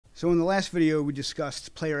So in the last video, we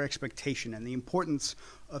discussed player expectation and the importance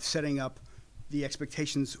of setting up the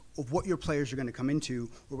expectations of what your players are going to come into,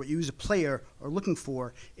 or what you as a player are looking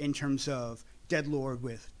for in terms of Deadlord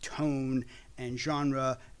with tone and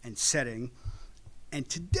genre and setting. And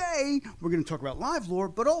today, we're going to talk about live lore,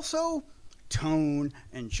 but also tone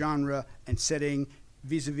and genre and setting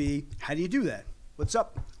vis-a-vis how do you do that? What's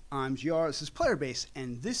up? I'm GR, this is Playerbase,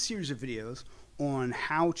 and this series of videos on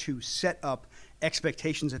how to set up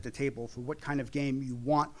expectations at the table for what kind of game you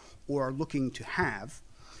want or are looking to have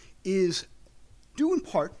is due in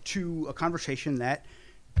part to a conversation that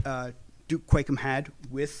Duke Quakem had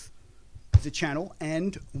with the channel,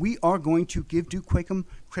 and we are going to give Duke Quakem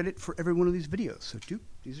credit for every one of these videos. So Duke,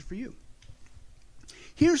 these are for you.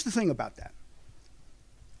 Here's the thing about that.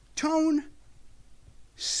 Tone,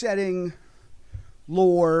 setting,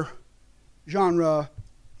 lore, genre,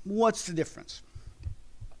 what's the difference?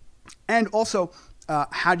 And also,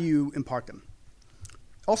 how do you impart them?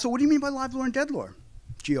 Also, what do you mean by live lore and dead lore?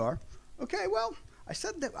 GR. Okay, well, I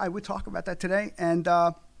said that I would talk about that today, and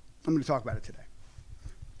I'm going to talk about it today.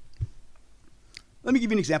 Let me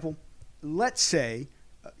give you an example. Let's say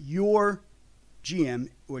your GM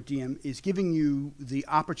or DM is giving you the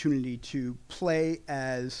opportunity to play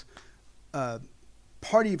as a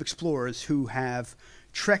party of explorers who have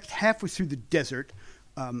trekked halfway through the desert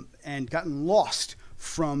and gotten lost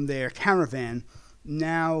from their caravan.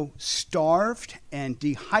 Now starved and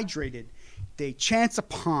dehydrated, they chance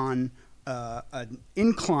upon an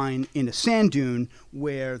incline in a sand dune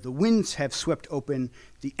where the winds have swept open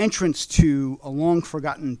the entrance to a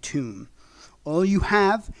long-forgotten tomb. All you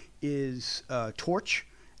have is a torch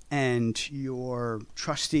and your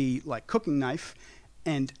trusty cooking knife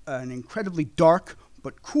and an incredibly dark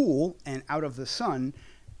but cool and out of the sun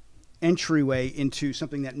entryway into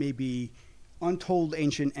something that may be untold,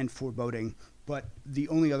 ancient, and foreboding, but the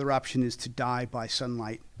only other option is to die by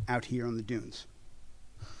sunlight out here on the dunes.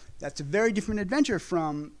 That's a very different adventure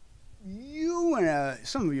from you and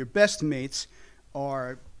some of your best mates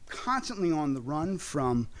are constantly on the run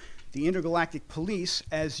from the intergalactic police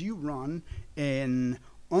as you run an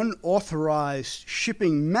unauthorized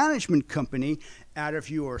shipping management company out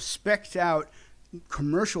of your specced out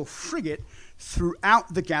commercial frigate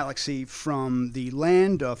throughout the galaxy, from the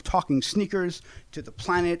land of talking sneakers to the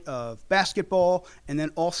planet of basketball, and then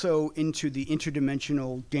also into the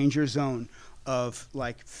interdimensional danger zone of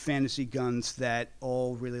fantasy guns that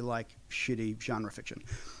all really like shitty genre fiction.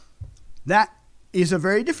 That is a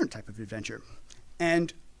very different type of adventure.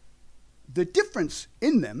 And the difference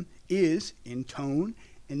in them is in tone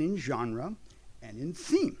and in genre and in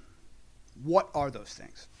theme. What are those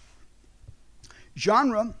things?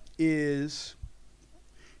 Genre is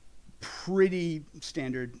pretty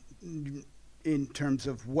standard in terms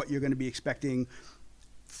of what you're going to be expecting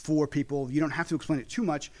for people. You don't have to explain it too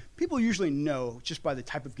much. People usually know just by the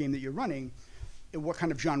type of game that you're running what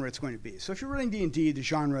kind of genre it's going to be. So if you're running D&D, the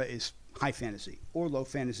genre is high fantasy or low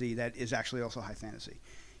fantasy that is actually also high fantasy.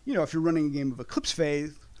 You know, if you're running a game of Eclipse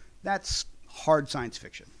Phase, that's hard science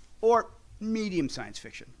fiction or medium science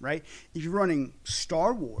fiction, right? If you're running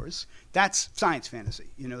Star Wars, that's science fantasy.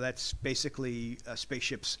 You know, that's basically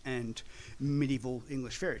spaceships and medieval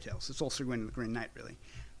English fairy tales. It's also Sir Gawain and the Green Knight, really.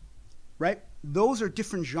 Right? Those are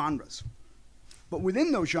different genres. But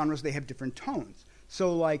within those genres, they have different tones.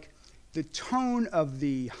 So, the tone of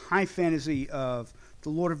the high fantasy of The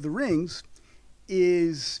Lord of the Rings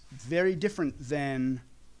is very different than,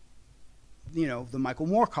 the Michael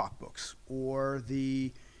Moorcock books or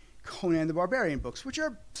the Conan the Barbarian books, which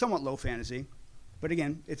are somewhat low fantasy. But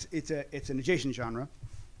again, it's an adjacent genre.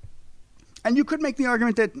 And you could make the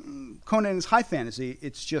argument that Conan is high fantasy.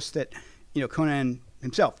 It's just that, Conan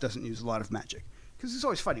himself doesn't use a lot of magic because he's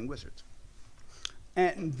always fighting wizards.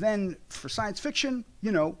 And then for science fiction,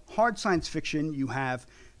 hard science fiction, you have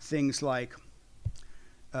things like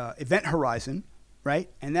Event Horizon, right?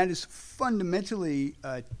 And that is fundamentally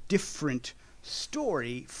a different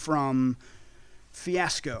story from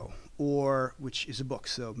Fiasco, which is a book,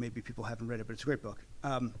 so maybe people haven't read it, but it's a great book.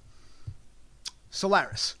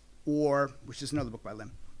 Solaris, which is another book by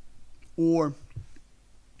Lim, or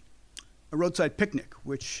A Roadside Picnic,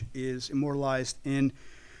 which is immortalized in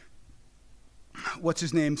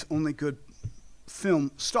what's-his-name's only good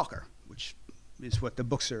film, Stalker, which is what the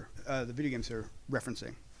video games are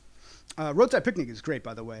referencing. Roadside Picnic is great,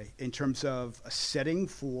 by the way, in terms of a setting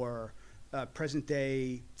for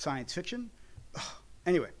present-day science fiction.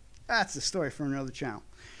 Anyway, that's the story for another channel.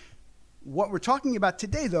 What we're talking about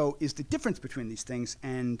today, though, is the difference between these things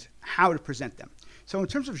and how to present them. So in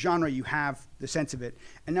terms of genre, you have the sense of it.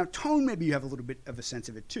 And now tone, maybe you have a little bit of a sense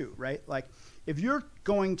of it too, right? Like if you're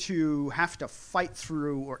going to have to fight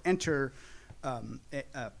through or enter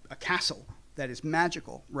a castle that is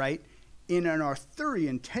magical, right, in an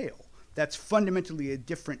Arthurian tale, that's fundamentally a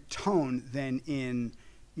different tone than in,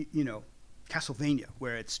 Castlevania,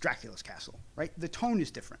 where it's Dracula's castle, right? The tone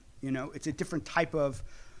is different. It's a different type of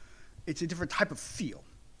feel,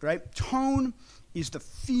 right? Tone is the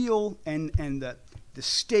feel and the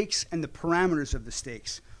stakes and the parameters of the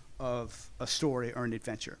stakes of a story or an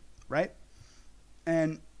adventure, right?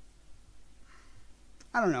 And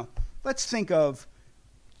I don't know. Let's think of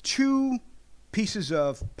two pieces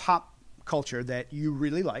of pop culture that you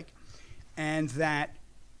really like and that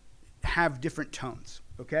have different tones,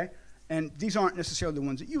 okay? And these aren't necessarily the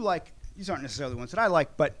ones that you like. These aren't necessarily the ones that I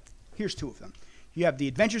like, but here's two of them. You have The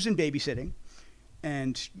Adventures in Babysitting,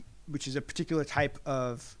 which is a particular type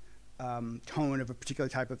of tone of a particular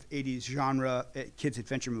type of 80s genre kids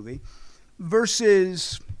adventure movie,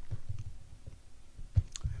 versus,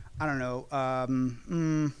 I don't know,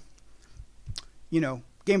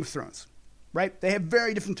 Game of Thrones, right? They have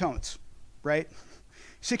very different tones, right?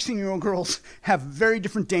 16-year-old girls have very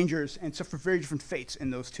different dangers and suffer very different fates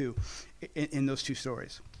in those two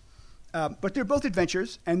stories. But they're both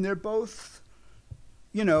adventures, and they're both,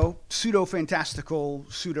 pseudo-fantastical,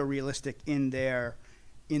 pseudo-realistic in their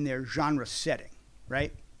genre setting,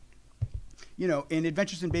 right? In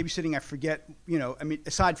Adventures in Babysitting, I forget,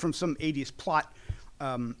 aside from some 80s plot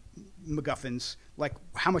MacGuffins, like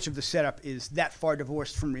how much of the setup is that far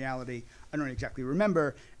divorced from reality, I don't exactly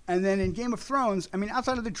remember. And then in Game of Thrones,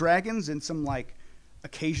 outside of the dragons and some like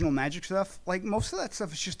occasional magic stuff, like most of that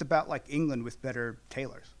stuff is just about like England with better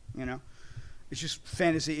tailors, It's just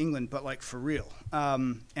fantasy England, but like for real.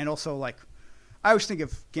 And also like, I always think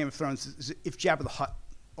of Game of Thrones as if Jabba the Hutt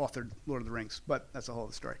authored Lord of the Rings, but that's a whole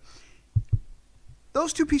other story.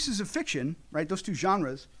 Those two pieces of fiction, right? Those two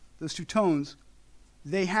genres, those two tones,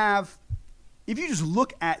 they have. If you just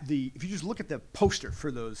look at the poster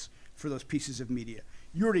for those pieces of media,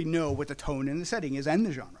 you already know what the tone and the setting is and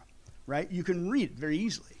the genre, right? You can read it very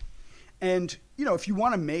easily. And, if you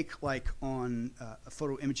want to make, like, on a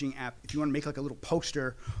photo imaging app, if you want to make, like, a little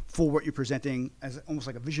poster for what you're presenting as almost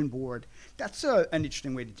like a vision board, that's an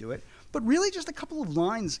interesting way to do it. But really just a couple of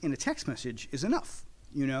lines in a text message is enough,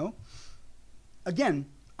 Again,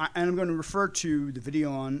 and I'm going to refer to the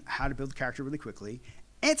video on how to build a character really quickly.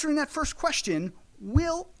 Answering that first question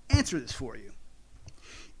will answer this for you.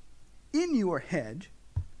 In your head,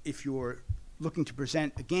 if you're looking to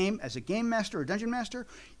present a game as a game master or dungeon master,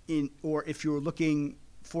 or if you're looking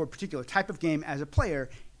for a particular type of game as a player,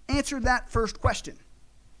 answer that first question.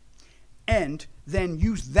 And then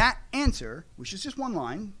use that answer, which is just one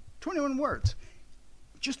line, 21 words,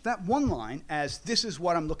 just that one line as this is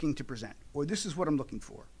what I'm looking to present, or this is what I'm looking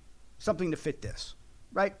for, something to fit this,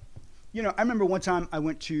 right? I remember one time I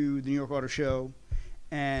went to the New York Auto Show,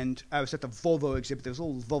 and I was at the Volvo exhibit. There was a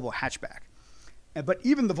little Volvo hatchback. But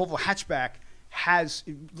even the Volvo hatchback has,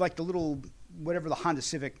 like the little, whatever the Honda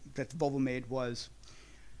Civic that the Volvo made was,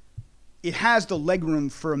 it has the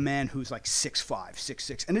legroom for a man who's like 6'5",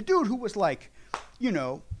 6'6". And a dude who was like,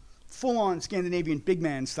 full-on Scandinavian big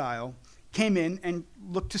man style came in and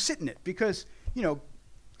looked to sit in it. Because,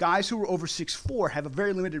 guys who are over 6'4" have a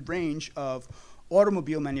very limited range of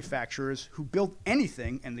automobile manufacturers who build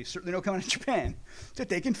anything, and they certainly don't come out of Japan, that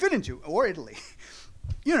they can fit into, or Italy.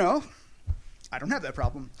 I don't have that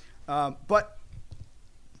problem. But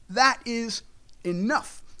that is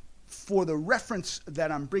enough for the reference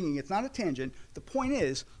that I'm bringing. It's not a tangent. The point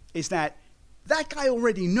is that guy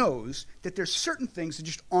already knows that there's certain things that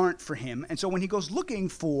just aren't for him. And so when he goes looking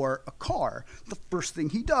for a car, the first thing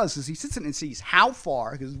he does is he sits in and sees how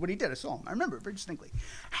far, because what he did, I saw him, I remember it very distinctly,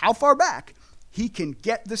 how far back he can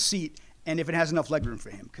get the seat, and if it has enough legroom for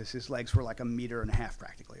him, because his legs were like 1.5 meters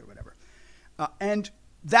practically or whatever. And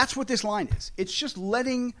that's what this line is. It's just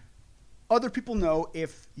letting other people know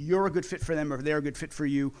if you're a good fit for them or if they're a good fit for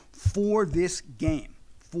you for this game,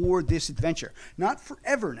 for this adventure. Not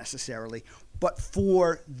forever necessarily, but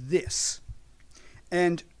for this.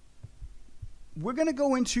 And we're going to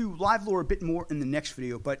go into live lore a bit more in the next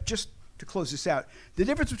video, but just to close this out, the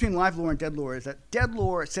difference between live lore and dead lore is that dead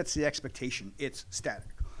lore sets the expectation. It's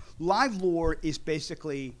static. Live lore is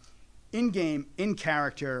basically in-game,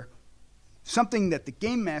 in-character, something that the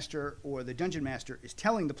game master or the dungeon master is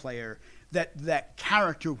telling the player that that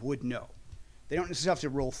character would know. They don't necessarily have to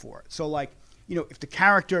roll for it. So like, if the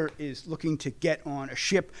character is looking to get on a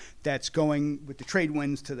ship that's going with the trade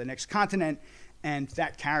winds to the next continent, and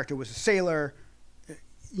that character was a sailor,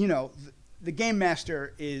 the game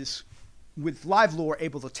master is, with live lore,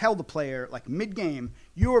 able to tell the player, like mid-game,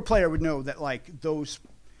 your player would know that like those,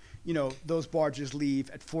 you know, those barges leave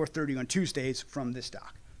at 4:30 on Tuesdays from this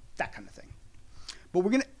dock, that kind of thing. But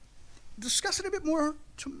we're going to discuss it a bit more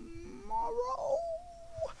tomorrow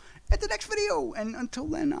at the next video. And until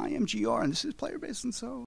then, I am GR, and this is Player Base, and so...